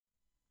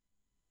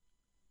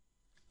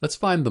Let's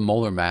find the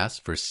molar mass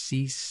for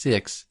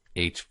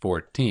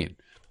C6H14.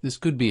 This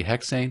could be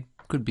hexane,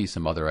 could be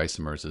some other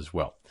isomers as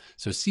well.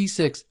 So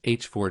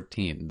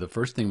C6H14, the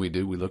first thing we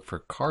do, we look for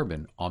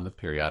carbon on the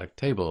periodic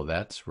table.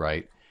 That's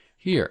right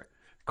here.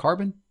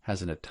 Carbon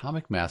has an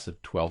atomic mass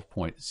of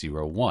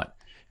 12.01,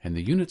 and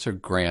the units are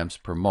grams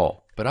per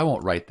mole, but I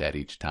won't write that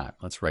each time.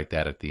 Let's write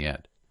that at the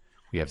end.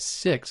 We have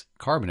 6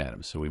 carbon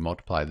atoms, so we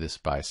multiply this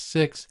by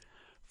 6.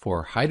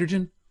 For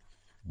hydrogen,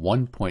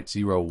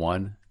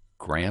 1.01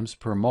 grams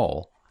per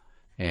mole,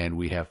 and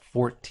we have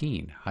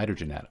 14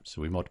 hydrogen atoms,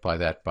 so we multiply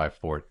that by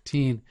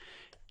 14.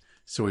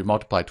 So we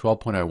multiply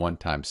 12.01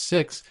 times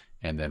 6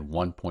 and then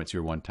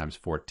 1.01 times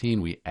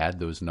 14. We add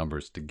those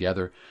numbers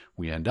together.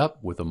 We end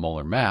up with a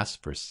molar mass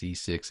for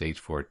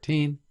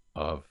C6H14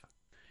 of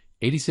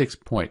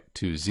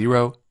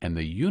 86.20, and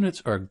the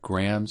units are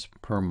grams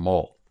per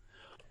mole.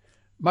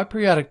 My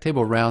periodic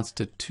table rounds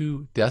to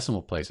 2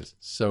 decimal places,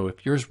 so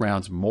if yours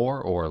rounds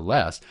more or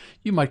less,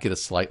 you might get a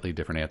slightly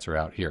different answer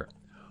out here.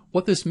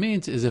 What this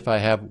means is if I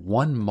have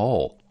 1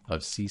 mole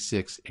of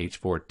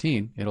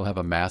C6H14, it'll have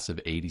a mass of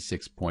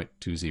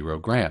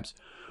 86.20 grams.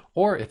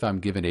 Or if I'm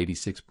given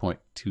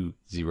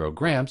 86.20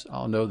 grams,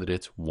 I'll know that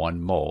it's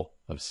 1 mole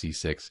of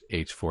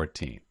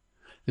C6H14.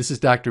 This is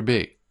Dr.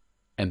 B,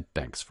 and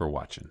thanks for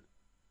watching.